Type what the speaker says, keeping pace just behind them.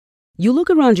You look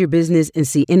around your business and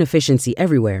see inefficiency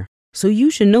everywhere, so you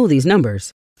should know these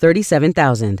numbers.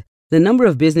 37,000. The number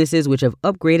of businesses which have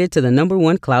upgraded to the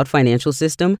 #1 cloud financial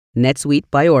system, NetSuite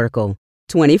by Oracle.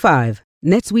 25.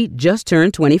 NetSuite just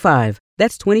turned 25.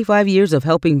 That's 25 years of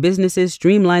helping businesses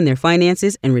streamline their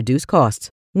finances and reduce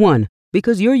costs. 1.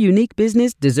 Because your unique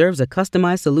business deserves a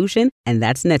customized solution, and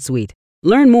that's NetSuite.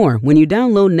 Learn more when you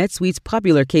download NetSuite's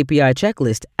popular KPI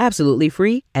checklist absolutely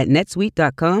free at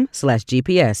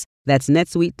netsuite.com/GPS. That's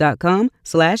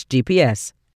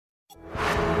netsuite.com/GPS.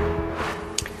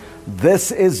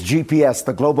 This is GPS,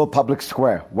 the Global Public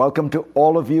Square. Welcome to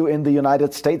all of you in the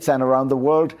United States and around the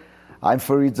world. I'm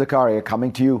Fareed Zakaria,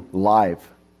 coming to you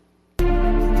live.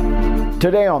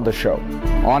 Today on the show.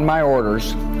 On my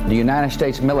orders, the United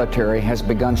States military has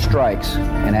begun strikes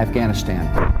in Afghanistan.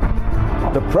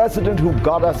 The president who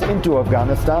got us into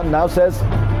Afghanistan now says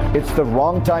it's the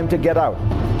wrong time to get out.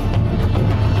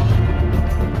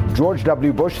 George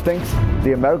W. Bush thinks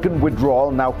the American withdrawal,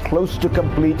 now close to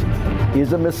complete,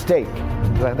 is a mistake.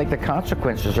 I think the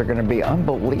consequences are going to be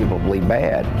unbelievably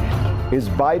bad. Is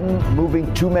Biden moving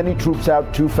too many troops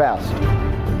out too fast?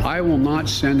 I will not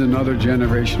send another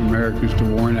generation of Americans to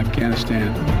war in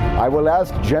Afghanistan. I will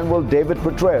ask General David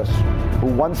Petraeus, who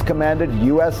once commanded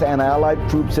U.S. and allied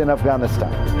troops in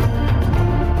Afghanistan.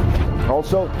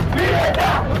 Also,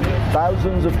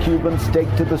 thousands of Cubans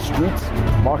take to the streets,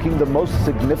 marking the most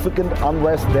significant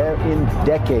unrest there in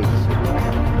decades.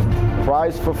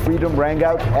 Cries for freedom rang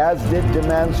out, as did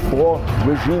demands for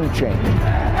regime change.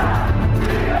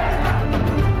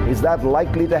 Is that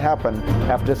likely to happen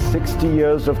after 60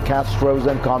 years of Castro's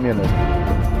and communism?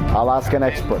 I'll ask an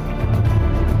expert.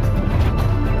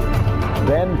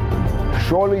 Then,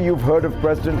 surely you've heard of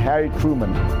President Harry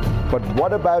Truman, but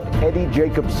what about Eddie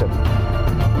Jacobson?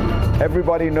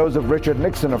 Everybody knows of Richard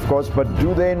Nixon, of course, but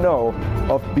do they know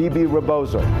of Bibi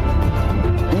Rebozo?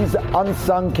 These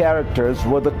unsung characters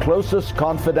were the closest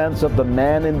confidants of the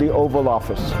man in the Oval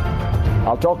Office.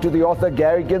 I'll talk to the author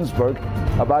Gary Ginsburg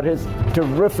about his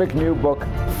terrific new book,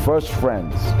 First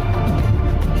Friends.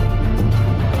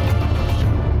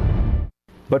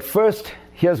 But first,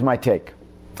 here's my take.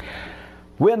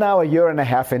 We're now a year and a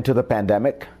half into the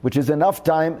pandemic, which is enough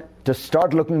time to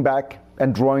start looking back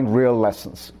and drawing real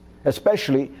lessons,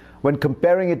 especially when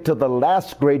comparing it to the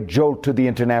last great jolt to the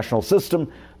international system,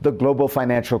 the global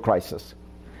financial crisis.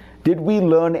 Did we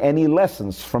learn any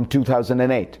lessons from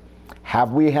 2008?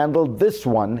 Have we handled this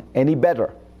one any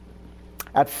better?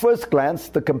 At first glance,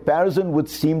 the comparison would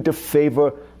seem to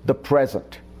favor the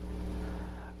present.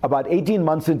 About 18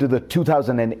 months into the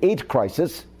 2008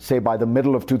 crisis, say by the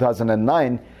middle of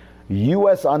 2009,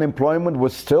 U.S. unemployment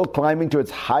was still climbing to its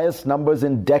highest numbers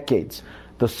in decades.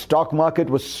 The stock market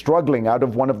was struggling out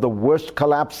of one of the worst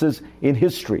collapses in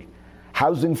history.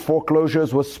 Housing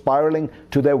foreclosures were spiraling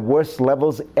to their worst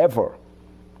levels ever.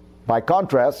 By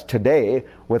contrast, today,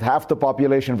 with half the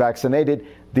population vaccinated,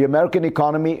 the American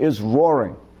economy is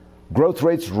roaring. Growth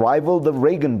rates rival the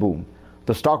Reagan boom.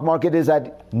 The stock market is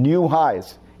at new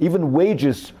highs. Even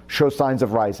wages show signs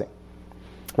of rising.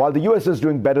 While the U.S. is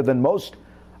doing better than most,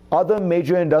 other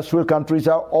major industrial countries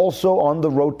are also on the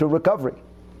road to recovery.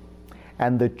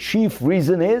 And the chief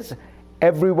reason is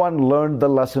everyone learned the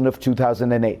lesson of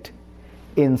 2008.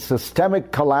 In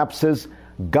systemic collapses,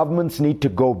 governments need to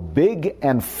go big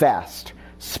and fast,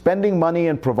 spending money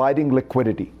and providing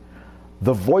liquidity.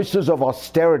 The voices of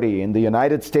austerity in the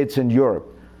United States and Europe,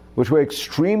 which were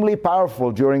extremely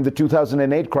powerful during the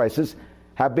 2008 crisis,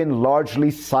 have been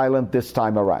largely silent this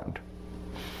time around.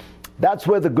 That's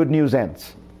where the good news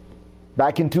ends.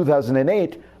 Back in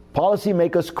 2008,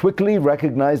 policymakers quickly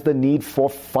recognized the need for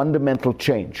fundamental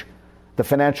change. The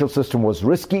financial system was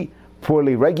risky,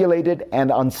 poorly regulated,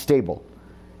 and unstable.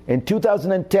 In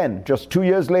 2010, just 2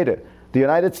 years later, the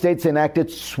United States enacted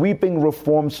sweeping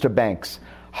reforms to banks,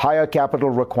 higher capital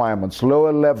requirements,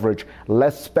 lower leverage,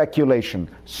 less speculation,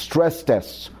 stress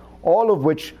tests, all of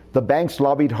which the banks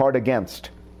lobbied hard against.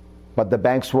 But the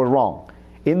banks were wrong.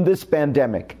 In this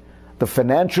pandemic, the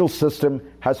financial system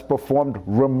has performed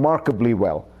remarkably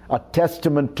well, a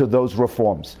testament to those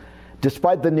reforms.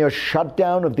 Despite the near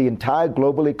shutdown of the entire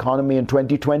global economy in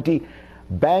 2020,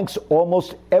 banks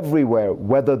almost everywhere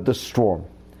weathered the storm.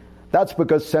 That's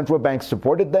because central banks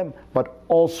supported them, but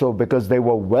also because they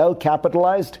were well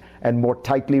capitalized and more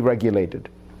tightly regulated.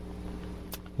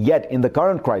 Yet in the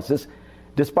current crisis,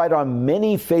 despite our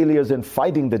many failures in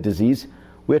fighting the disease,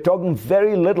 we're talking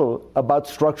very little about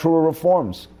structural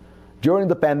reforms. During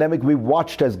the pandemic, we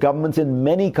watched as governments in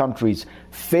many countries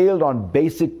failed on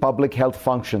basic public health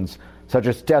functions, such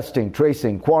as testing,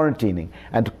 tracing, quarantining,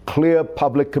 and clear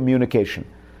public communication.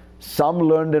 Some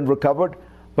learned and recovered,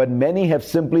 but many have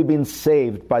simply been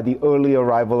saved by the early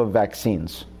arrival of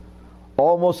vaccines.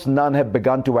 Almost none have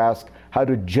begun to ask how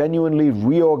to genuinely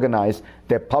reorganize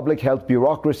their public health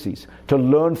bureaucracies, to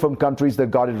learn from countries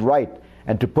that got it right,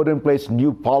 and to put in place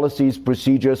new policies,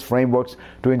 procedures, frameworks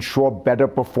to ensure better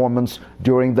performance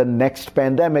during the next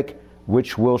pandemic,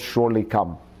 which will surely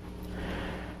come.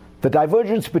 The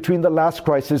divergence between the last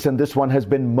crisis and this one has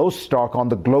been most stark on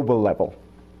the global level.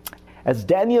 As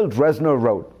Daniel Drezner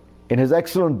wrote in his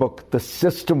excellent book, The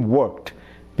System Worked,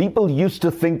 people used to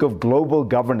think of global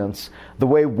governance the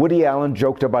way Woody Allen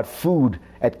joked about food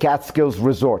at Catskills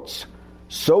resorts.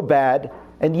 So bad,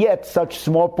 and yet such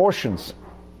small portions.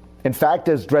 In fact,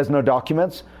 as Drezner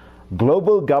documents,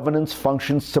 global governance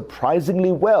functioned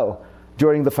surprisingly well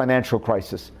during the financial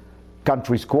crisis.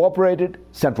 Countries cooperated,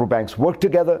 central banks worked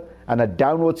together, and a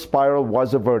downward spiral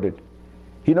was averted.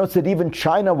 He notes that even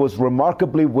China was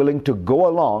remarkably willing to go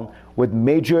along with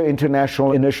major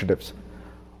international initiatives.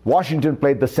 Washington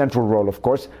played the central role, of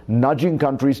course, nudging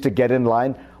countries to get in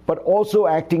line, but also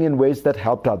acting in ways that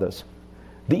helped others.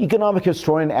 The economic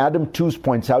historian Adam Tooze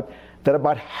points out that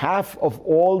about half of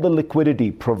all the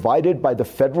liquidity provided by the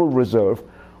Federal Reserve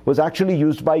was actually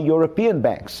used by European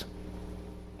banks.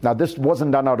 Now, this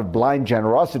wasn't done out of blind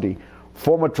generosity.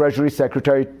 Former Treasury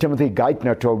Secretary Timothy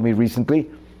Geithner told me recently,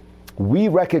 "We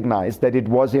recognize that it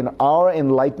was in our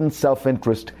enlightened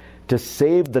self-interest to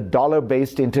save the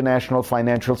dollar-based international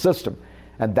financial system,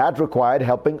 and that required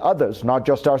helping others, not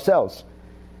just ourselves."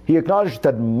 He acknowledged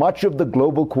that much of the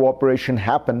global cooperation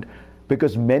happened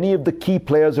because many of the key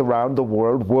players around the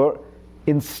world were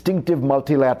instinctive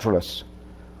multilateralists.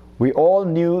 We all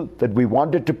knew that we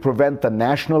wanted to prevent the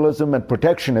nationalism and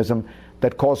protectionism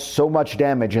that caused so much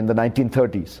damage in the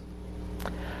 1930s.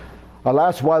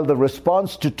 Alas, while the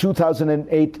response to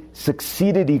 2008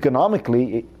 succeeded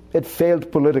economically, it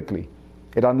failed politically.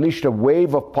 It unleashed a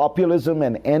wave of populism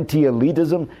and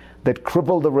anti-elitism that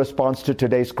crippled the response to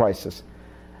today's crisis.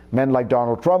 Men like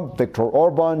Donald Trump, Viktor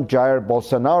Orban, Jair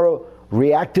Bolsonaro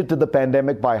reacted to the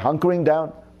pandemic by hunkering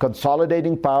down,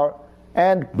 consolidating power,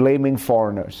 and blaming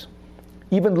foreigners.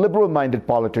 Even liberal-minded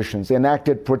politicians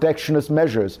enacted protectionist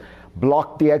measures,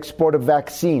 blocked the export of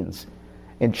vaccines.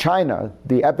 In China,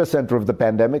 the epicenter of the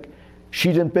pandemic,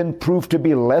 Xi Jinping proved to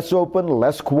be less open,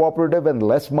 less cooperative, and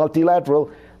less multilateral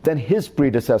than his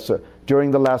predecessor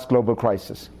during the last global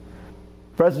crisis.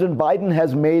 President Biden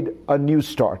has made a new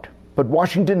start, but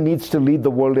Washington needs to lead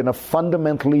the world in a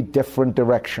fundamentally different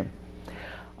direction.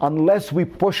 Unless we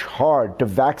push hard to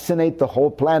vaccinate the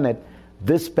whole planet,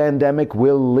 this pandemic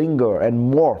will linger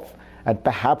and morph and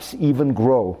perhaps even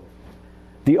grow.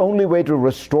 The only way to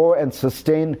restore and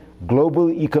sustain global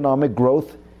economic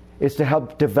growth is to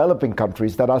help developing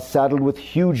countries that are saddled with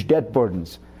huge debt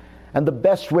burdens. And the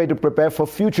best way to prepare for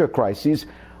future crises,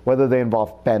 whether they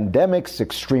involve pandemics,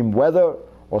 extreme weather,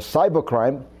 or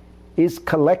cybercrime, is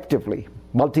collectively,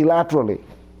 multilaterally.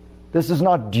 This is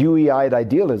not dewy-eyed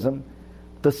idealism.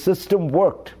 The system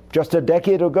worked just a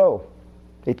decade ago.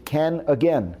 It can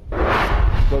again.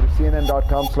 Go to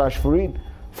cnn.com/Fareed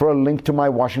for a link to my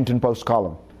Washington Post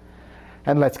column.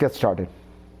 And let's get started.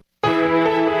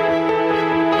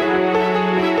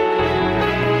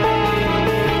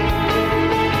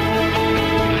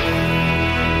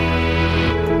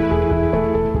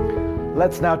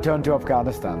 Let's now turn to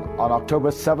Afghanistan. On October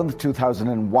 7th,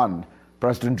 2001,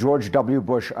 President George W.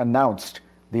 Bush announced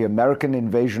the American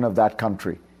invasion of that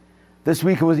country. This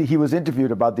week he was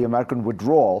interviewed about the American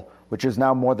withdrawal, which is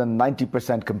now more than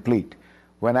 90% complete.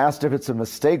 When asked if it's a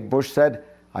mistake, Bush said,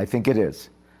 "I think it is."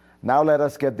 Now let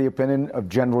us get the opinion of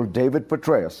General David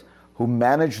Petraeus, who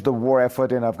managed the war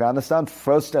effort in Afghanistan,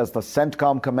 first as the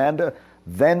CENTCOM commander,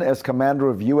 then as commander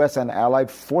of U.S. and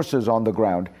allied forces on the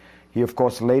ground. He, of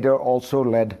course, later also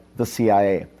led the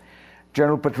CIA.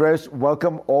 General Petraeus,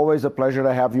 welcome. Always a pleasure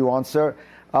to have you on, sir.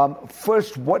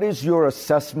 First, what is your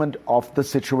assessment of the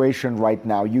situation right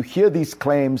now? You hear these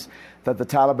claims that the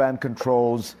Taliban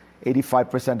controls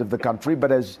 85% of the country,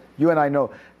 but as you and I know,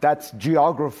 that's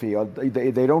geography.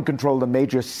 They don't control the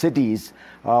major cities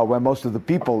where most of the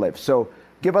people live. So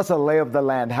give us a lay of the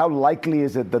land. How likely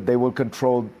is it that they will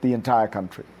control the entire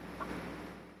country?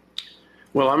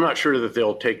 Well, I'm not sure that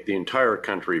they'll take the entire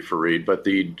country, Fareed, but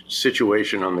the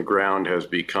situation on the ground has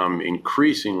become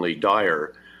increasingly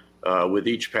dire with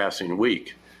each passing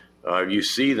week. You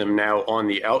see them now on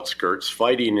the outskirts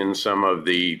fighting in some of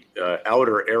the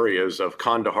outer areas of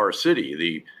Kandahar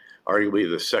city, arguably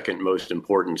the second most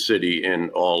important city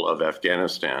in all of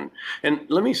Afghanistan. And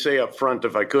let me say up front,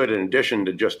 if I could, in addition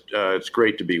to just it's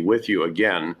great to be with you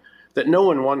again, that no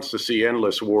one wants to see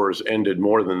endless wars ended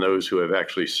more than those who have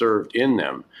actually served in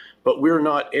them. But we're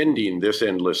not ending this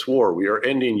endless war. We are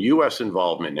ending U.S.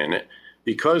 involvement in it.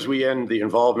 Because we end the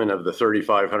involvement of the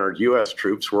 3,500 U.S.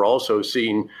 troops, we're also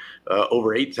seeing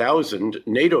over 8,000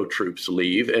 NATO troops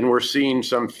leave, and we're seeing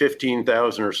some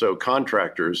 15,000 or so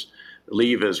contractors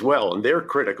leave as well. And they're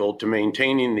critical to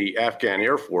maintaining the Afghan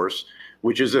Air Force,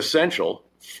 which is essential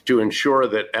to ensure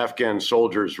that Afghan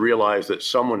soldiers realize that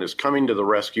someone is coming to the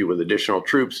rescue with additional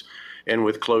troops and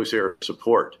with close air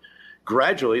support.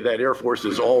 Gradually, that Air Force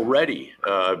is already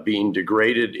being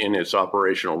degraded in its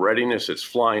operational readiness. It's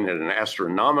flying at an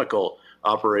astronomical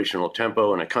operational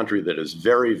tempo in a country that is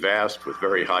very vast with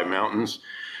very high mountains.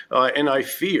 And I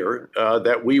fear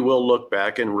that we will look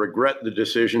back and regret the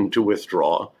decision to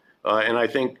withdraw. And I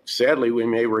think, sadly, we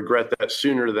may regret that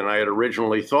sooner than I had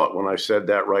originally thought when I said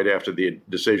that right after the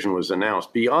decision was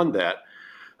announced. Beyond that,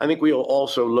 I think we'll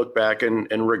also look back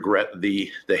and regret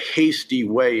the hasty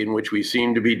way in which we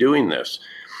seem to be doing this,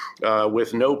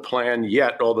 with no plan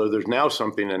yet, although there's now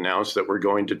something announced that we're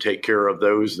going to take care of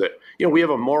those that, we have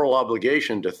a moral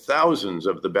obligation to thousands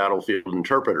of the battlefield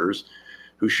interpreters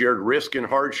who shared risk and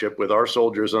hardship with our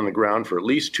soldiers on the ground for at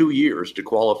least 2 years to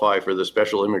qualify for the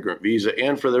special immigrant visa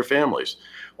and for their families,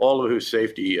 all of whose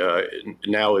safety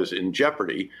now is in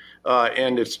jeopardy.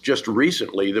 And it's just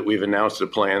recently that we've announced a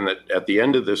plan that at the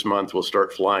end of this month, we'll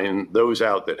start flying those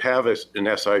out that have an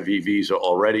SIV visa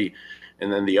already,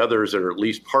 and then the others that are at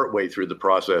least partway through the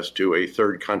process to a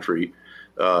third country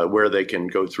where they can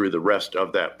go through the rest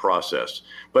of that process.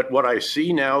 But what I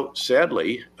see now,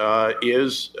 sadly,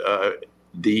 is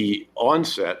the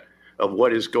onset of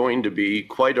what is going to be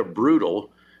quite a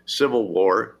brutal civil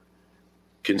war,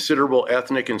 considerable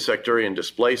ethnic and sectarian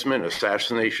displacement,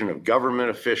 assassination of government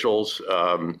officials,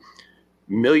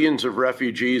 millions of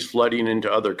refugees flooding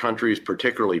into other countries,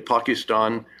 particularly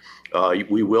Pakistan.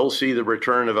 We will see the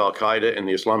return of al-Qaeda and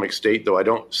the Islamic State, though I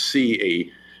don't see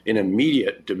an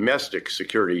immediate domestic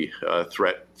security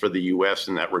threat for the U.S.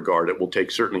 in that regard. It will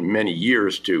take certainly many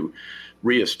years to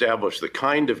reestablish the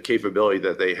kind of capability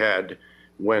that they had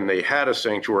when they had a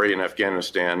sanctuary in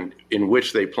Afghanistan in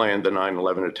which they planned the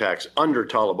 9/11 attacks under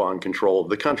Taliban control of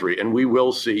the country. And we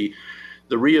will see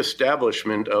the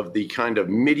reestablishment of the kind of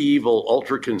medieval,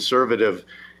 ultra-conservative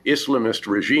Islamist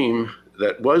regime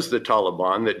that was the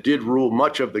Taliban that did rule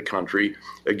much of the country,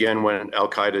 again, when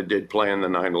al-Qaeda did plan the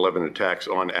 9/11 attacks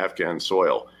on Afghan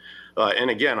soil.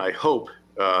 And again, I hope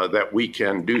that we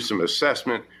can do some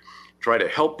assessment, try to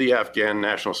help the Afghan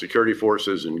national security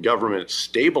forces and government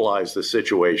stabilize the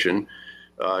situation,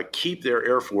 keep their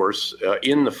Air Force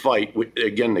in the fight,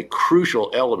 again, the crucial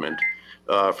element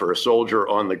for a soldier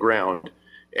on the ground,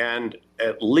 and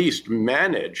at least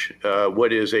manage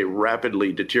what is a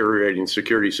rapidly deteriorating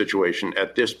security situation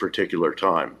at this particular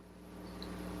time.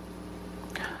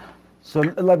 So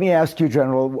let me ask you,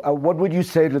 General, what would you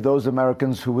say to those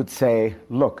Americans who would say,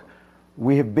 look,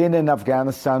 we have been in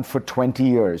Afghanistan for 20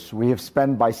 years. We have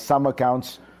spent, by some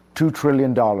accounts, $2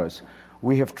 trillion.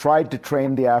 We have tried to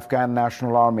train the Afghan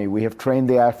National Army. We have trained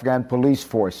the Afghan police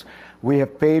force. We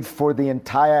have paid for the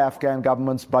entire Afghan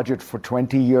government's budget for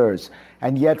 20 years.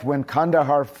 And yet when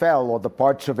Kandahar fell, or the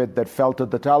parts of it that fell to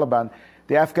the Taliban,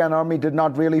 the Afghan army did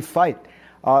not really fight.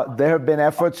 There have been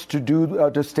efforts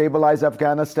to stabilize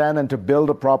Afghanistan and to build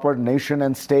a proper nation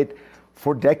and state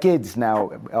for decades now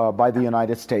by the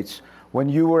United States. When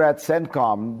you were at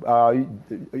CENTCOM,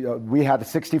 we had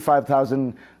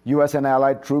 65,000 U.S. and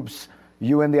allied troops.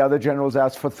 You and the other generals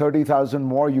asked for 30,000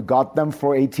 more. You got them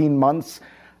for 18 months.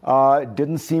 It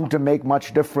didn't seem to make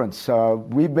much difference.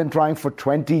 We've been trying for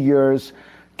 20 years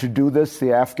to do this. The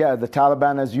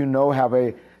Taliban, as you know, have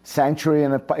a sanctuary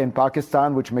in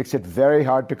Pakistan, which makes it very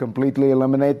hard to completely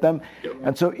eliminate them. Yep.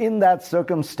 And so in that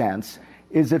circumstance,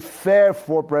 is it fair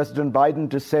for President Biden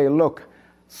to say, look,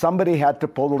 somebody had to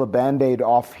pull the Band-Aid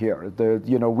off here.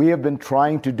 We have been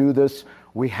trying to do this.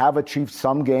 We have achieved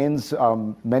some gains.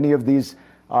 Many of these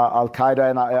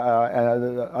al-Qaeda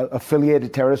and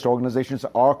affiliated terrorist organizations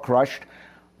are crushed,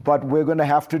 but we're going to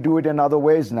have to do it in other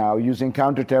ways now, using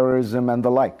counterterrorism and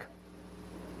the like.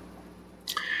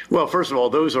 Well, first of all,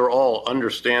 those are all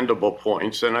understandable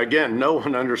points. And again, no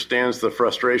one understands the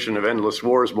frustration of endless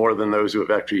wars more than those who have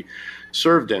actually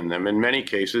served in them, in many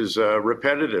cases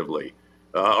repetitively.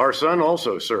 Our son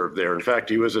also served there. In fact,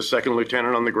 he was a second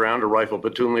lieutenant on the ground, a rifle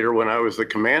platoon leader when I was the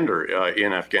commander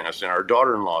in Afghanistan. Our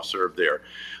daughter-in-law served there.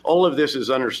 All of this is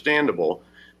understandable,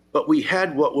 but we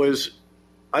had what was,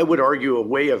 I would argue, a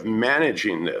way of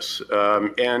managing this.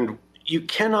 And you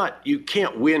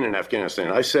can't win in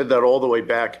Afghanistan. I said that all the way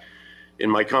back in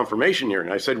my confirmation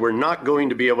hearing. I said, we're not going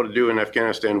to be able to do in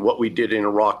Afghanistan what we did in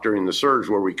Iraq during the surge,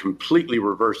 where we completely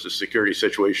reversed the security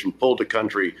situation, pulled the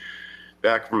country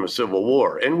back from a civil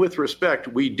war. And with respect,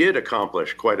 we did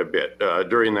accomplish quite a bit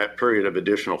during that period of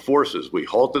additional forces. We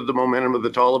halted the momentum of the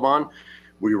Taliban.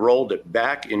 We rolled it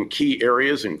back in key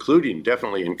areas, including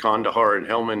definitely in Kandahar and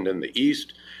Helmand in the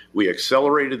east. We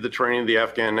accelerated the training of the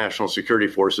Afghan National Security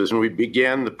Forces, and we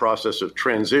began the process of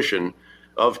transition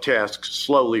of tasks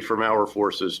slowly from our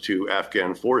forces to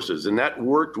Afghan forces. And that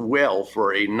worked well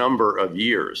for a number of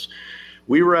years.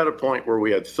 We were at a point where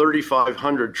we had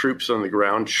 3,500 troops on the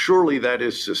ground. Surely that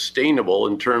is sustainable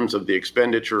in terms of the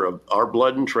expenditure of our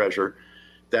blood and treasure.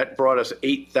 That brought us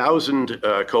 8,000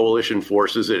 coalition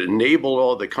forces. It enabled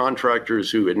all the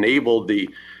contractors who enabled the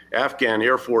Afghan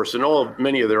Air Force and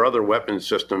many of their other weapons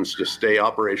systems to stay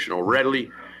operational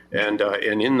readily and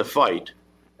in the fight.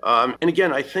 And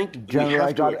again, I think General,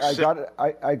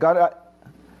 I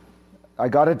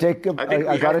got to take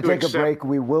a break.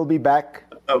 We will be back.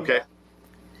 Okay.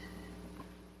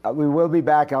 We will be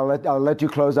back. I'll let you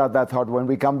close out that thought when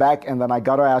we come back, and then I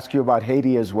got to ask you about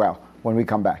Haiti as well when we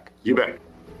come back. You bet.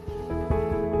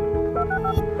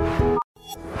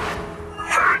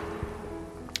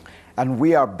 And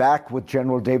we are back with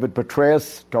General David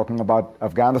Petraeus talking about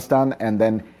Afghanistan and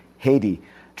then Haiti.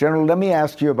 General, let me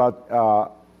ask you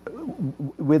about,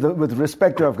 with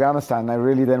respect to Afghanistan, I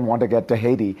really then want to get to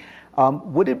Haiti.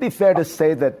 Would it be fair to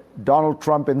say that Donald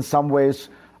Trump in some ways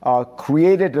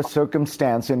created a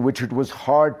circumstance in which it was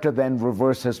hard to then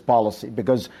reverse his policy?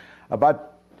 Because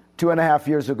about 2.5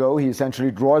 years ago, he essentially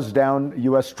draws down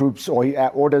U.S. troops, or he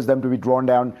orders them to be drawn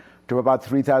down to about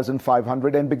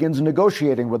 3,500 and begins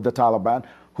negotiating with the Taliban,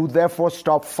 who therefore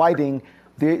stop fighting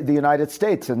the United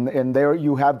States. And there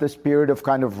you have this period of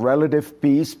kind of relative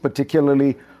peace,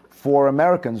 particularly for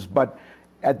Americans. But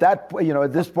at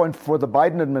this point for the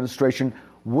Biden administration,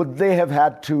 would they have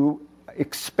had to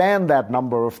expand that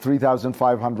number of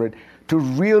 3,500 to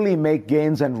really make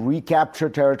gains and recapture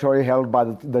territory held by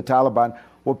the Taliban?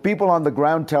 What people on the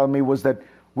ground tell me was that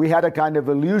we had a kind of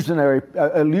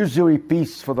illusory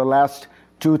peace for the last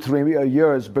 2-3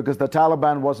 years because the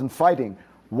Taliban wasn't fighting.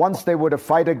 Once they were to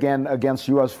fight again against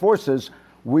U.S. forces,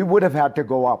 we would have had to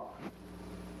go up.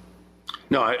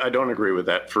 No, I don't agree with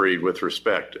that, Fareed, with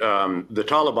respect. The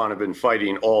Taliban have been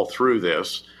fighting all through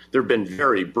this. There have been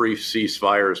very brief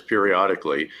ceasefires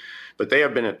periodically, but they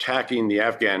have been attacking the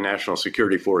Afghan National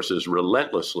Security Forces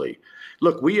relentlessly.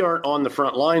 Look, we aren't on the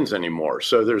front lines anymore,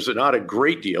 so there's not a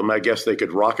great deal. I guess they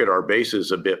could rocket our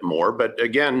bases a bit more. But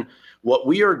again, what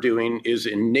we are doing is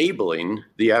enabling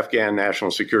the Afghan National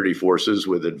Security Forces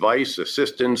with advice,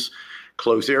 assistance,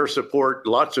 close air support,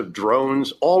 lots of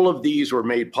drones. All of these were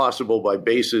made possible by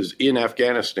bases in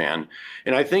Afghanistan.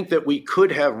 And I think that we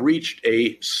could have reached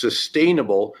a sustained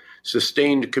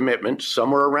commitment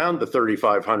somewhere around the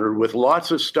 3,500 with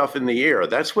lots of stuff in the air.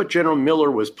 That's what General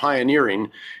Miller was pioneering,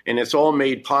 and it's all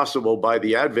made possible by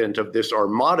the advent of this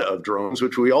armada of drones,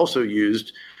 which we also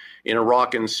used in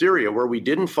Iraq and Syria, where we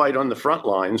didn't fight on the front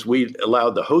lines. We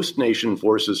allowed the host nation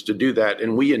forces to do that,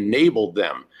 and we enabled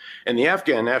them. And the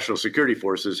Afghan National Security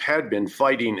Forces had been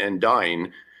fighting and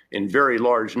dying in very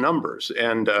large numbers,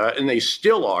 and they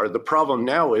still are. The problem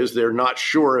now is they're not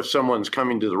sure if someone's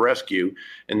coming to the rescue,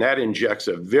 and that injects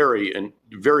a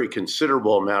very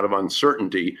considerable amount of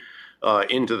uncertainty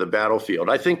into the battlefield.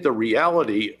 I think the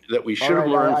reality that we should have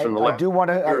learned from the last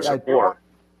years of war.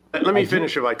 Let me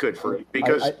finish if I could,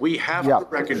 because we have to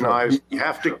recognize, we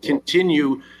have to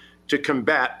continue to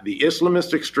combat the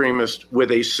Islamist extremists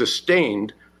with a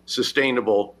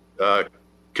sustainable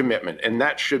commitment. And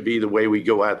that should be the way we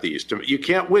go at these. You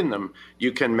can't win them,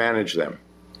 you can manage them.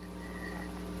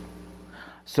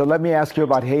 So let me ask you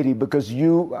about Haiti, because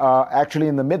you actually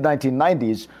in the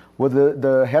mid-1990s were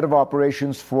the head of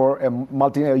operations for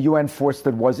a UN force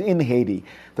that was in Haiti.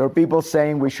 There are people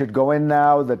saying we should go in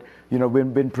now, that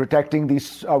we've been protecting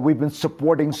these, we've been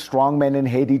supporting strongmen in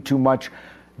Haiti too much.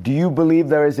 Do you believe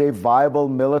there is a viable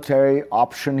military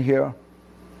option here?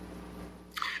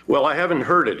 Well, I haven't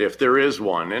heard it, if there is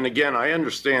one. And again, I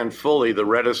understand fully the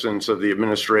reticence of the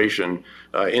administration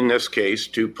in this case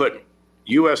to put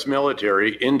U.S.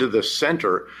 military into the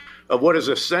center of what is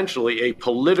essentially a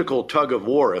political tug of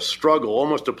war, a struggle,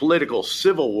 almost a political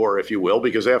civil war, if you will,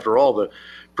 because after all, the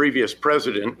previous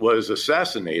president was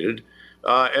assassinated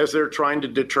as they're trying to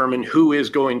determine who is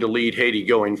going to lead Haiti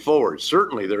going forward.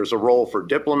 Certainly, there's a role for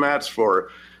diplomats, for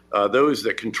those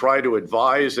that can try to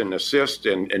advise and assist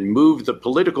and move the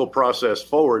political process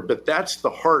forward. But that's the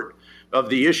heart of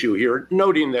the issue here,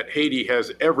 noting that Haiti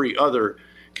has every other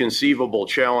conceivable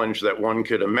challenge that one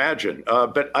could imagine.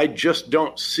 But I just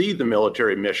don't see the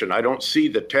military mission. I don't see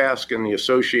the task and the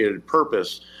associated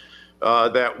purpose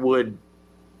that would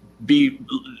be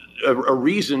a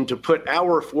reason to put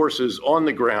our forces on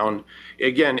the ground,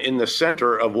 again, in the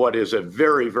center of what is a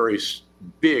very, very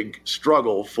big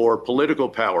struggle for political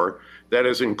power that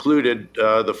has included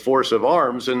the force of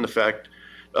arms and the fact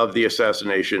of the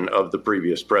assassination of the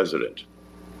previous president.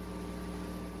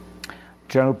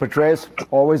 General Petraeus,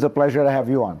 always a pleasure to have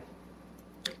you on.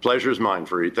 Pleasure's mine,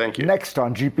 Fareed. Thank you. Next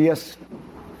on GPS,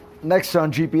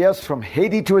 from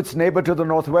Haiti to its neighbor to the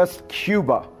northwest,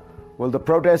 Cuba. Will the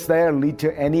protests there lead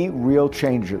to any real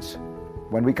changes?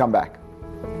 When we come back.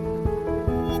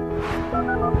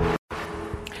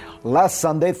 Last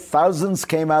Sunday, thousands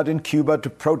came out in Cuba to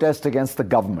protest against the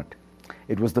government.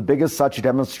 It was the biggest such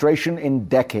demonstration in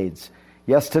decades.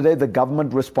 Yesterday, the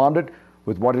government responded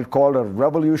with what it called a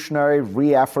revolutionary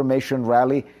reaffirmation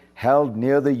rally held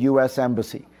near the U.S.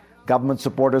 Embassy. Government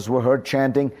supporters were heard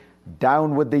chanting,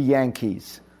 "Down with the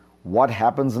Yankees." What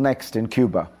happens next in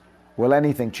Cuba? Will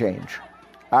anything change?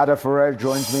 Ada Ferrer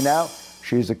joins me now.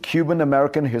 She is a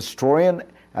Cuban-American historian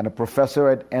and a professor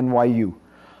at NYU.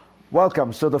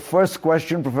 Welcome. So the first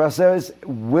question, Professor, is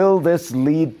will this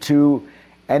lead to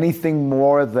anything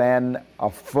more than a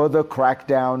further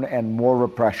crackdown and more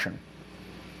repression?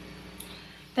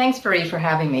 Thanks, Fareed, for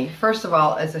having me. First of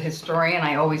all, as a historian,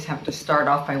 I always have to start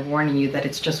off by warning you that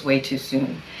it's just way too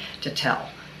soon to tell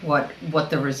what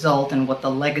the result and what the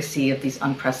legacy of these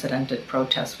unprecedented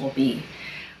protests will be.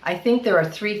 I think there are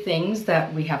three things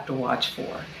that we have to watch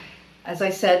for. As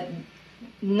I said,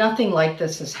 nothing like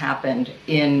this has happened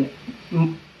in,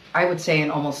 I would say,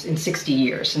 in 60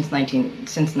 years, since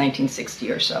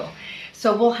 1960 or so.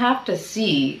 So we'll have to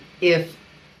see if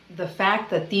the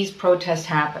fact that these protests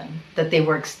happened, that they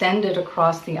were extended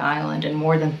across the island in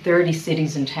more than 30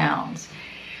 cities and towns,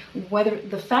 whether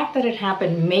the fact that it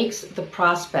happened makes the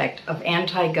prospect of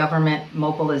anti-government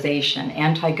mobilization,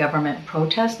 anti-government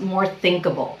protest more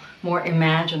thinkable, more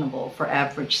imaginable for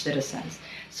average citizens.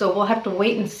 So we'll have to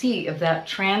wait and see if that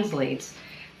translates,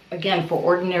 again, for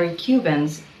ordinary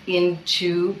Cubans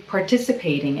into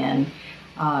participating in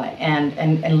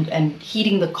and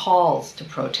heeding the calls to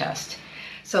protest.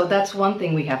 So that's one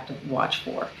thing we have to watch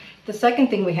for. The second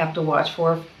thing we have to watch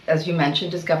for, as you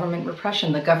mentioned, is government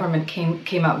repression. The government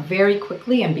came out very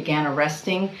quickly and began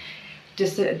arresting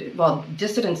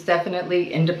dissidents,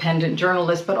 definitely, independent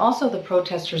journalists, but also the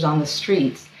protesters on the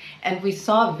streets. And we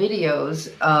saw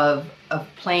videos of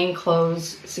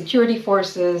plainclothes security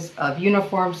forces, of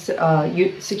uniformed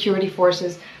security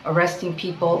forces arresting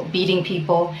people, beating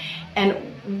people. And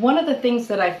one of the things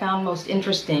that I found most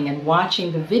interesting in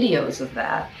watching the videos of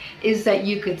that is that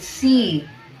you could see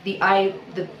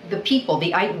the people,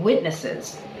 the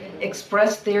eyewitnesses,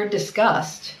 express their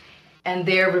disgust and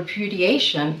their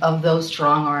repudiation of those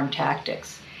strong-arm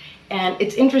tactics. And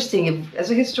it's interesting,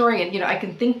 as a historian, I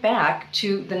can think back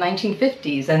to the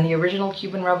 1950s and the original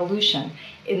Cuban Revolution.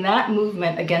 In that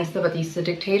movement against the Batista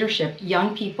dictatorship,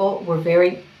 young people were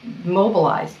very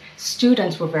mobilized.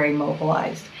 Students were very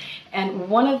mobilized. And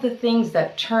one of the things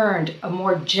that turned a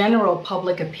more general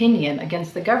public opinion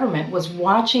against the government was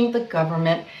watching the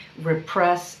government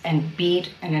repress and beat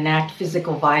and enact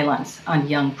physical violence on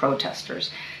young protesters.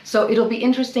 So it'll be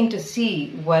interesting to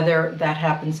see whether that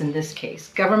happens in this case.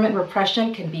 Government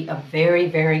repression can be a very,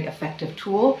 very effective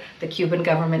tool. The Cuban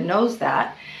government knows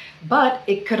that. But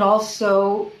it could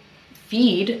also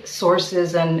feed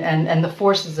sources and the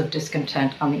forces of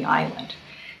discontent on the island.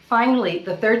 Finally,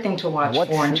 the third thing to watch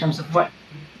for in terms of one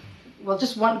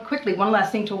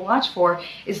last thing to watch for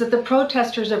is that the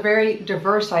protesters are very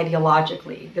diverse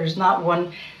ideologically. There's not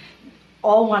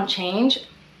all want change,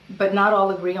 but not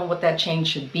all agree on what that change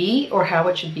should be or how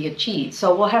it should be achieved.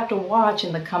 So we'll have to watch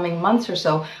in the coming months or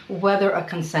so whether a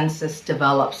consensus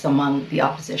develops among the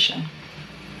opposition.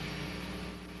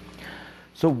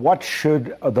 So what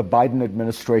should the Biden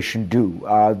administration do?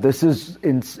 This is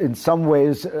in some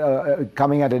ways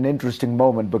coming at an interesting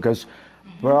moment because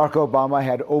Barack Obama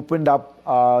had opened up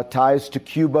ties to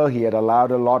Cuba. He had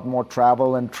allowed a lot more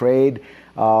travel and trade.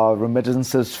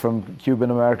 Remittances from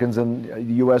Cuban Americans and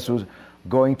the U.S. was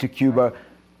going to Cuba.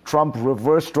 Trump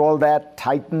reversed all that,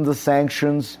 tightened the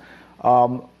sanctions.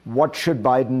 What should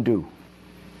Biden do?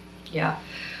 Yeah.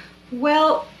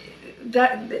 Well,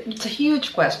 it's a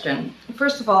huge question.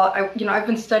 First of all, I've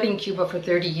been studying Cuba for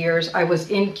 30 years.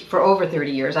 For over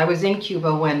 30 years. I was in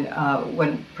Cuba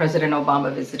when President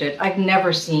Obama visited. I've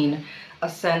never seen a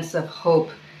sense of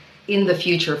hope in the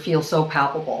future feel so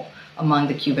palpable among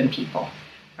the Cuban people,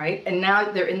 right? And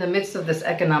now they're in the midst of this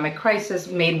economic crisis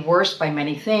made worse by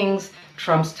many things.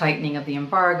 Trump's tightening of the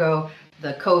embargo,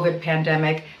 the COVID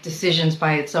pandemic, decisions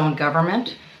by its own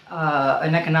government,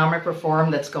 an economic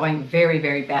reform that's going very,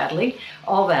 very badly,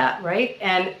 all that, right?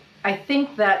 And I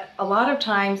think that a lot of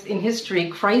times in history,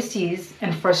 crises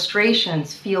and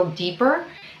frustrations feel deeper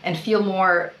and feel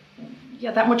more,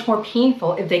 that much more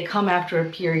painful if they come after a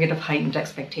period of heightened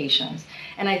expectations.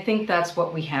 And I think that's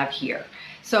what we have here.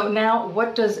 So now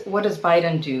what does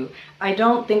Biden do? I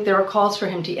don't think there are calls for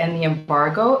him to end the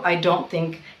embargo. I don't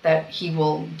think that he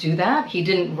will do that. He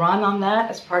didn't run on that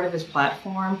as part of his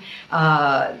platform.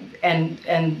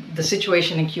 And the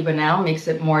situation in Cuba now makes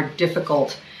it more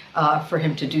difficult for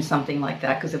him to do something like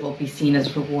that because it will be seen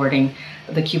as rewarding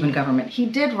the Cuban government. He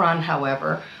did run,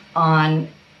 however, on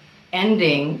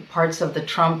ending parts of the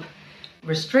Trump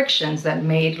restrictions that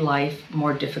made life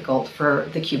more difficult for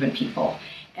the Cuban people.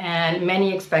 And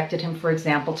many expected him, for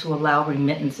example, to allow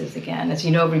remittances again. As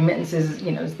you know, remittances,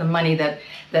 is the money that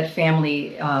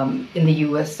family in the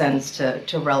U.S. sends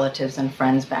to relatives and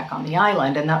friends back on the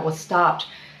island. And that was stopped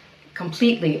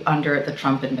completely under the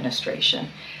Trump administration.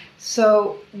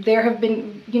 So there have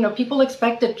been, people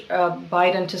expected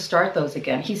Biden to start those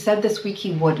again. He said this week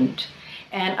he wouldn't.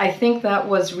 And I think that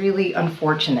was really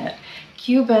unfortunate.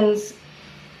 Cubans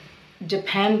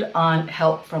depend on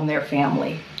help from their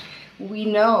family. We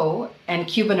know, and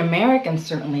Cuban Americans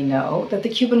certainly know, that the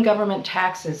Cuban government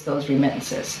taxes those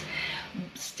remittances.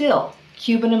 Still,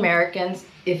 Cuban Americans,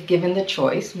 if given the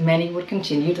choice, many would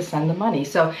continue to send the money.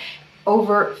 So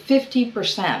over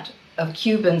 50% of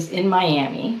Cubans in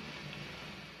Miami,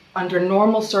 under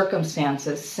normal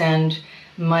circumstances, send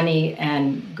money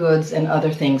and goods and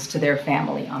other things to their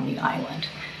family on the island,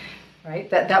 right?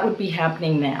 That would be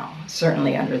happening now,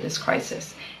 certainly under this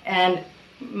crisis. And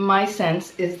my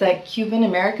sense is that Cuban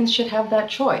Americans should have that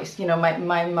choice.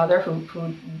 My mother,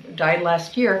 who died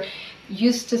last year,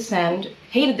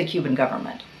 hated the Cuban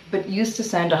government, but used to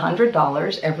send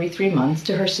 $100 every 3 months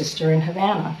to her sister in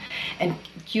Havana. And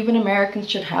Cuban Americans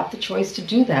should have the choice to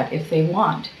do that if they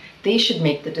want. They should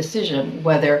make the decision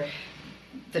whether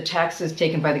the taxes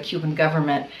taken by the Cuban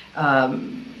government,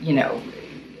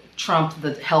 trump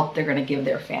the help they're going to give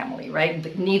their family,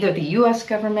 right? Neither the U.S.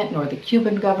 government nor the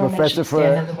Cuban government should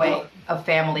stand in the way of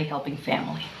family helping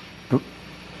family.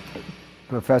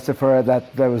 Professor Ferrer,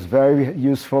 that was very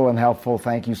useful and helpful.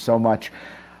 Thank you so much.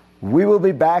 We will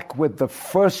be back with the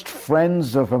first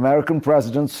friends of American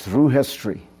presidents through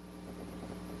history.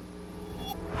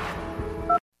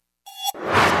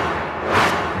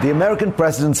 The American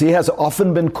presidency has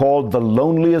often been called the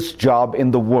loneliest job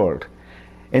in the world.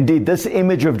 Indeed, this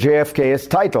image of JFK is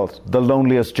titled The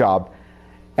Loneliest Job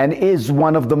and is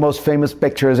one of the most famous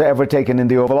pictures ever taken in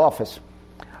the Oval Office.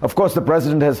 Of course, the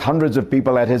president has hundreds of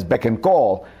people at his beck and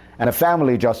call and a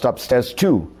family just upstairs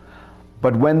too.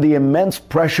 But when the immense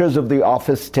pressures of the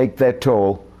office take their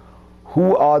toll,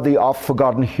 who are the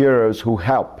oft-forgotten heroes who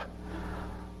help?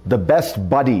 The best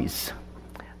buddies.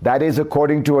 That is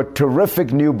according to a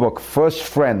terrific new book, First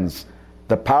Friends,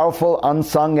 the powerful,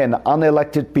 unsung, and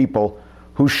unelected people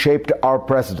who shaped our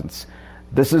presidents.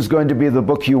 This is going to be the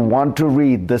book you want to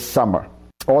read this summer.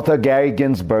 Author Gary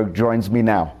Ginsburg joins me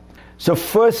now. So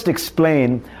first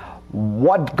explain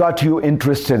what got you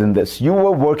interested in this. You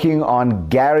were working on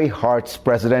Gary Hart's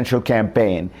presidential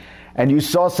campaign, and you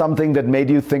saw something that made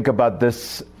you think about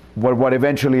this, what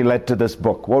eventually led to this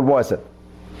book. What was it?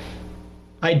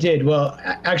 I did. Well,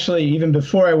 actually, even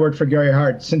before I worked for Gary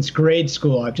Hart, since grade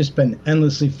school, I've just been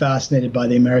endlessly fascinated by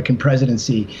the American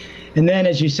presidency. And then,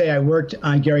 as you say, I worked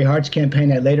on Gary Hart's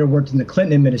campaign. I later worked in the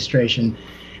Clinton administration.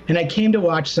 And I came to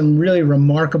watch some really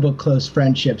remarkable close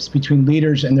friendships between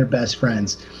leaders and their best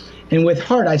friends. And with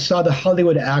Hart, I saw the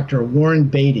Hollywood actor Warren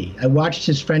Beatty. I watched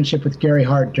his friendship with Gary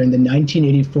Hart during the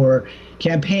 1984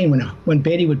 campaign when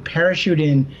Beatty would parachute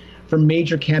in for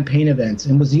major campaign events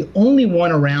and was the only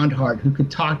one around Hart who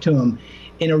could talk to him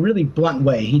in a really blunt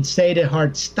way. He'd say to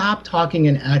Hart, "Stop talking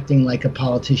and acting like a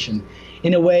politician,"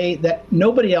 in a way that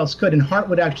nobody else could, and Hart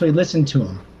would actually listen to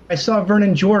him. I saw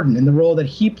Vernon Jordan in the role that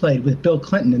he played with Bill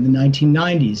Clinton in the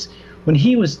 1990s, when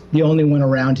he was the only one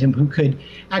around him who could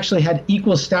actually had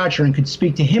equal stature and could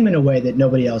speak to him in a way that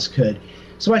nobody else could.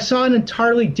 So I saw an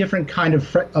entirely different kind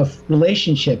of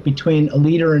relationship between a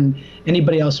leader and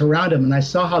anybody else around him. And I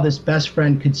saw how this best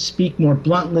friend could speak more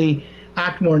bluntly,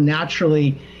 act more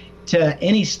naturally to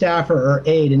any staffer or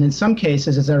aide, and in some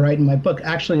cases, as I write in my book,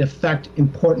 actually affect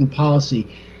important policy.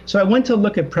 So I went to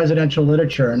look at presidential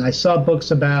literature, and I saw books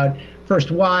about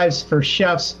first wives, first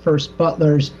chefs, first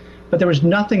butlers, but there was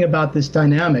nothing about this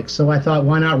dynamic. So I thought,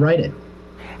 why not write it?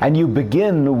 And you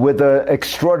begin with an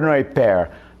extraordinary pair,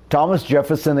 Thomas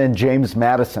Jefferson and James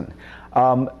Madison.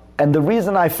 And the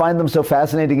reason I find them so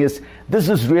fascinating is this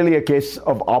is really a case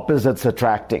of opposites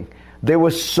attracting. They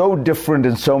were so different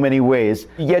in so many ways,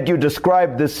 yet you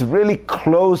described this really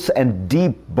close and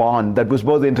deep bond that was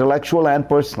both intellectual and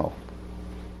personal.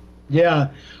 Yeah.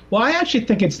 Well, I actually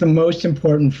think it's the most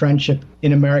important friendship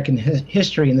in American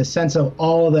history in the sense of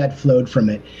all that flowed from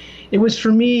it. It was,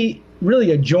 for me,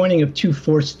 really a joining of two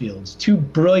force fields, two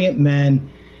brilliant men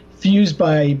fused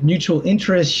by mutual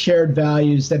interests, shared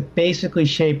values that basically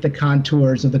shaped the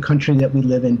contours of the country that we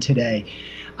live in today.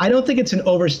 I don't think it's an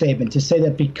overstatement to say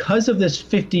that because of this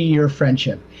 50-year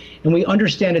friendship, and we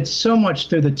understand it so much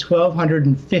through the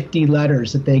 1,250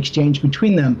 letters that they exchanged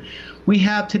between them, we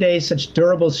have today such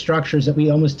durable structures that we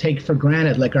almost take for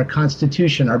granted, like our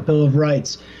Constitution, our Bill of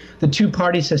Rights, the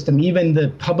two-party system, even the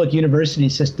public university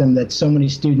system that so many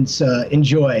students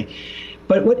enjoy.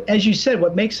 But as you said,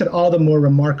 what makes it all the more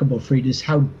remarkable, Fareed, is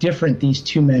how different these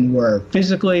two men were,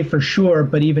 physically for sure,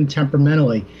 but even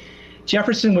temperamentally.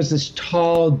 Jefferson was this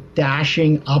tall,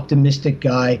 dashing, optimistic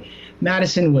guy.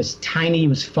 Madison was tiny. He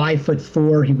was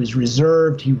 5'4". He was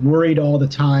reserved. He worried all the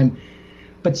time.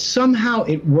 But somehow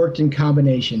it worked in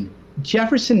combination.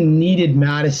 Jefferson needed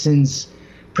Madison's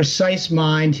precise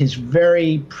mind, his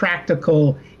very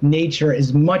practical nature,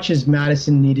 as much as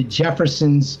Madison needed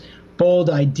Jefferson's bold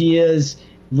ideas,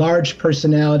 large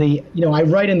personality. You know, I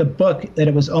write in the book that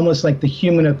it was almost like the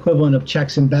human equivalent of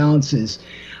checks and balances.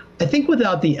 I think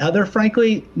without the other,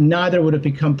 frankly, neither would have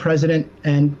become president.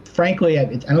 And frankly, I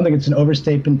don't think it's an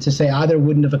overstatement to say either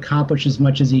wouldn't have accomplished as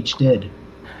much as each did.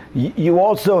 You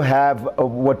also have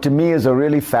what to me is a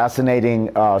really fascinating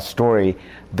story,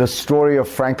 the story of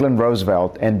Franklin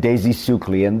Roosevelt and Daisy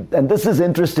Sukli. And this is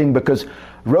interesting because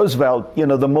Roosevelt, you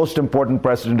know, the most important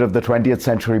president of the 20th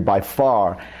century by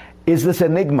far, is this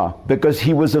enigma because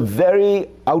he was a very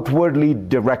outwardly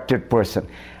directed person.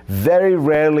 Very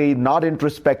rarely, not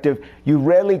introspective. You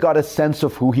rarely got a sense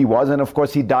of who he was. And of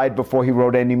course, he died before he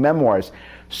wrote any memoirs.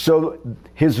 So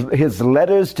his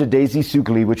letters to Daisy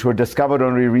Sukli, which were discovered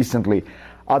only recently,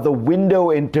 are the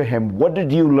window into him. What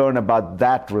did you learn about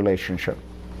that relationship?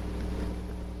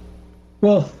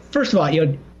 Well, first of all, you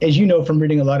know, as you know from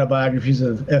reading a lot of biographies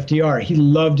of FDR, he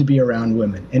loved to be around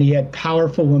women. And he had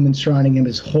powerful women surrounding him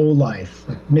his whole life,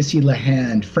 like Missy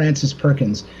LeHand, Frances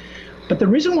Perkins. But the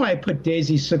reason why I put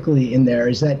Daisy Sukli in there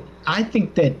is that I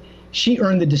think that she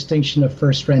earned the distinction of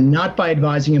first friend, not by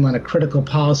advising him on a critical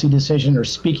policy decision or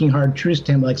speaking hard truths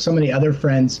to him like so many other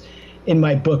friends in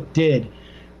my book did,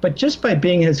 but just by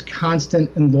being his constant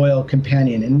and loyal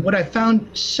companion. And what I found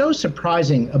so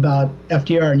surprising about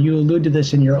FDR, and you allude to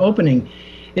this in your opening,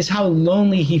 is how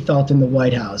lonely he felt in the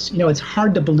White House. You know, it's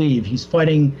hard to believe. He's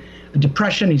fighting a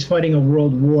depression, he's fighting a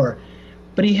world war,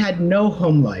 but he had no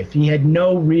home life. He had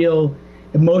no real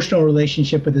emotional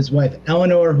relationship with his wife,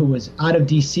 Eleanor, who was out of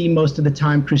D.C. most of the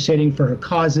time crusading for her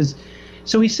causes.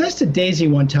 So he says to Daisy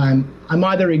one time, I'm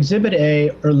either exhibit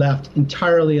A or left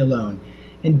entirely alone.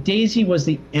 And Daisy was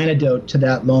the antidote to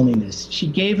that loneliness. She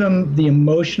gave him the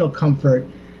emotional comfort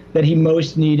that he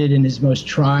most needed in his most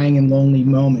trying and lonely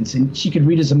moments. And she could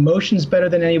read his emotions better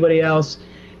than anybody else.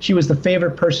 She was the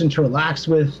favorite person to relax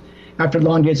with after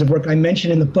long days of work. I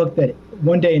mentioned in the book that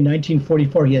one day in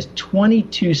 1944, he has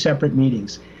 22 separate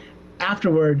meetings.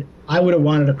 Afterward, I would have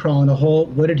wanted to crawl in a hole.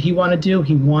 What did he want to do?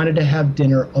 He wanted to have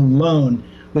dinner alone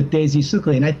with Daisy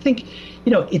Sukli. And I think,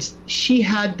 you know, she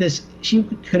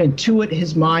could intuit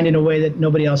his mind in a way that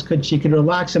nobody else could. She could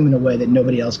relax him in a way that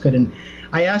nobody else could. And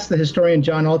I asked the historian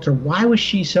John Alter, why was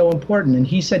she so important? And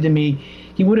he said to me,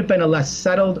 he would have been a less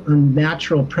settled or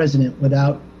natural president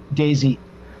without Daisy.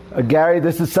 Gary,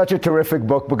 this is such a terrific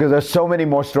book because there's so many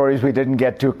more stories we didn't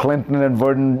get to. Clinton and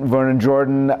Vernon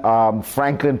Jordan,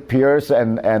 Franklin Pierce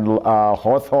and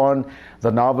Hawthorne,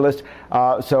 the novelist.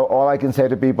 So all I can say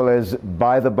to people is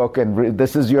buy the book and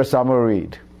this is your summer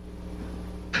read.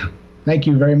 Thank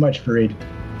you very much, Fareed.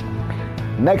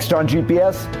 Next on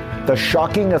GPS, the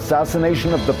shocking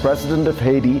assassination of the president of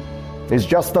Haiti is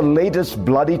just the latest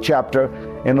bloody chapter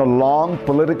in a long,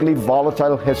 politically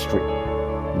volatile history.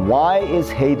 Why is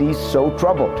Haiti so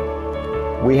troubled?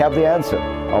 We have the answer.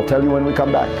 I'll tell you when we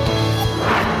come back.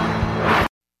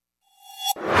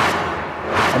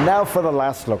 And now for the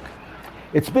last look.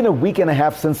 It's been a week and a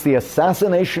half since the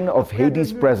assassination of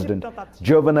Haiti's president,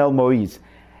 Jovenel Moïse,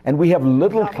 and we have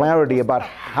little clarity about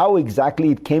how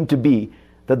exactly it came to be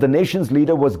that the nation's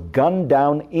leader was gunned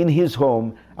down in his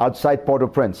home outside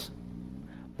Port-au-Prince.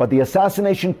 But the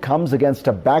assassination comes against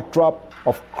a backdrop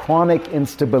of chronic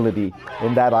instability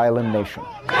in that island nation.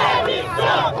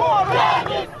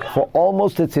 For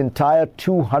almost its entire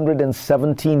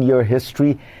 217-year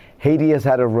history, Haiti has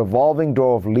had a revolving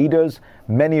door of leaders,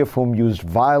 many of whom used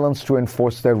violence to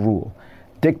enforce their rule.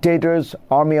 Dictators,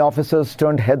 army officers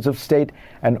turned heads of state,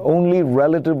 and only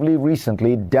relatively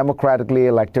recently democratically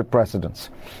elected presidents.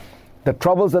 The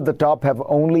troubles at the top have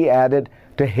only added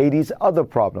to Haiti's other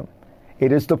problem.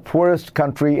 It is the poorest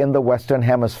country in the Western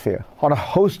Hemisphere. On a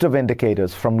host of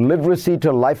indicators, from literacy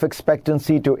to life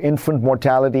expectancy to infant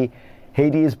mortality,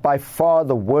 Haiti is by far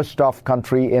the worst off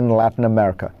country in Latin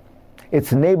America.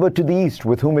 Its neighbor to the east,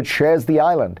 with whom it shares the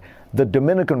island, the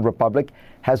Dominican Republic,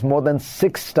 has more than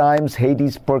 6 times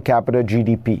Haiti's per capita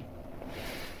GDP.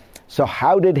 So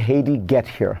how did Haiti get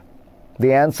here?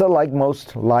 The answer, like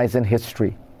most, lies in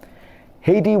history.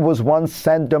 Haiti was once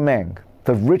Saint-Domingue,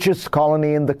 the richest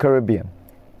colony in the Caribbean.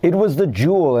 It was the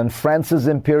jewel in France's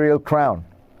imperial crown,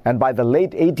 and by the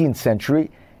late 18th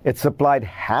century, it supplied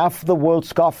half the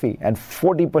world's coffee and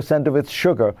 40% of its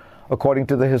sugar, according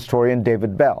to the historian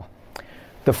David Bell.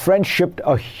 The French shipped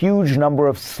a huge number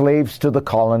of slaves to the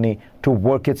colony to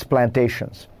work its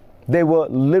plantations. They were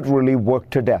literally worked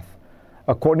to death.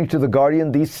 According to The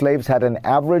Guardian, these slaves had an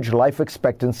average life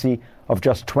expectancy of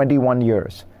just 21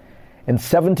 years. In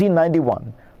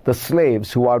 1791, the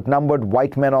slaves, who outnumbered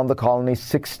white men on the colony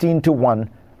 16-1,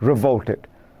 revolted.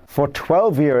 For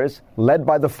 12 years, led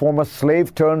by the former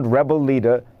slave-turned-rebel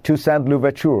leader Toussaint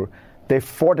Louverture, they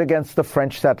fought against the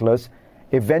French settlers,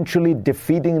 eventually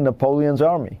defeating Napoleon's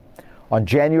army. On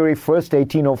January 1st,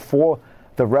 1804,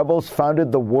 the rebels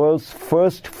founded the world's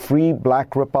first free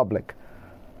black republic.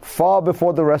 Far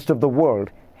before the rest of the world,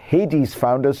 Haiti's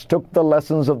founders took the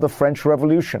lessons of the French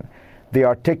Revolution, the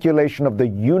articulation of the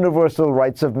universal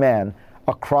rights of man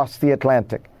across the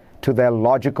Atlantic, to their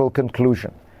logical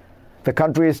conclusion. The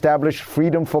country established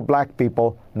freedom for black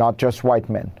people, not just white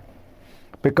men.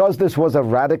 Because this was a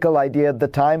radical idea at the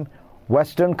time,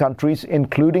 Western countries,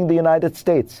 including the United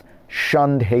States,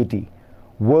 shunned Haiti.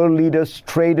 World leaders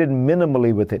traded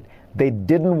minimally with it. They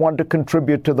didn't want to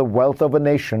contribute to the wealth of a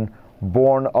nation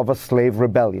born of a slave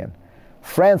rebellion.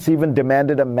 France even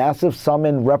demanded a massive sum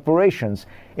in reparations,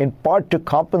 in part to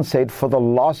compensate for the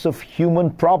loss of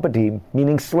human property,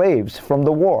 meaning slaves, from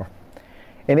the war.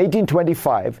 In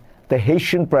 1825, the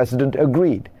Haitian president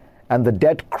agreed, and the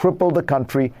debt crippled the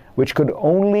country, which could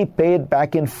only pay it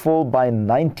back in full by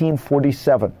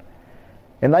 1947.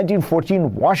 In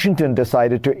 1914, Washington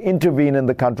decided to intervene in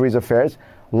the country's affairs,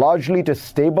 largely to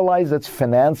stabilize its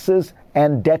finances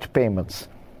and debt payments.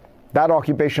 That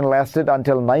occupation lasted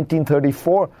until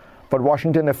 1934, but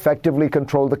Washington effectively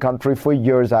controlled the country for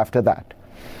years after that.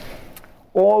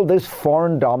 All this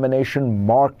foreign domination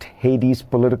marked Haiti's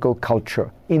political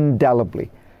culture indelibly.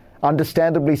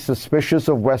 Understandably suspicious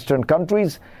of Western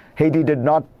countries, Haiti did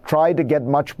not try to get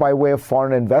much by way of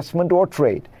foreign investment or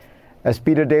trade. As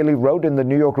Peter Daly wrote in the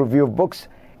New York Review of Books,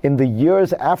 in the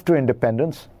years after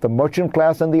independence, the merchant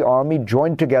class and the army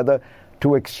joined together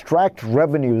to extract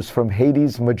revenues from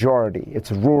Haiti's majority,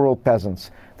 its rural peasants,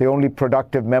 the only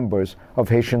productive members of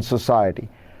Haitian society.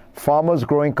 Farmers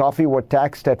growing coffee were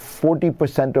taxed at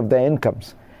 40% of their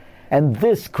incomes. And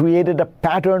this created a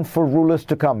pattern for rulers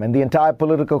to come and the entire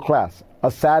political class,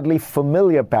 a sadly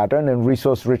familiar pattern in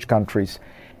resource-rich countries.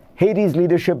 Haiti's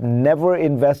leadership never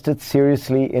invested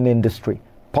seriously in industry.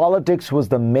 Politics was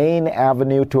the main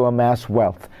avenue to amass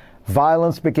wealth.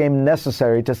 Violence became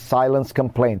necessary to silence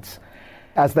complaints.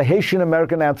 As the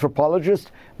Haitian-American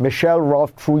anthropologist Michel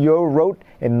Rolph Trouillot wrote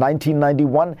in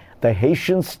 1991, the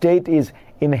Haitian state is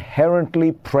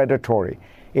inherently predatory.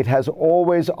 It has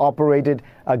always operated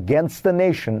against the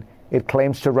nation it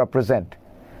claims to represent.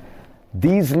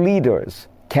 These leaders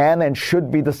can and should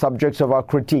be the subjects of our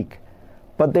critique,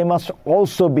 but they must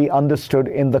also be understood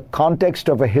in the context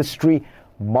of a history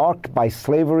marked by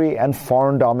slavery and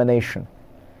foreign domination.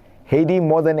 Haiti,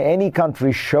 more than any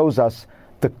country, shows us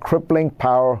the crippling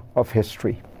power of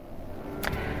history.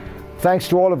 Thanks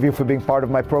to all of you for being part of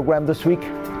my program this week.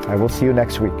 I will see you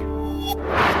next week.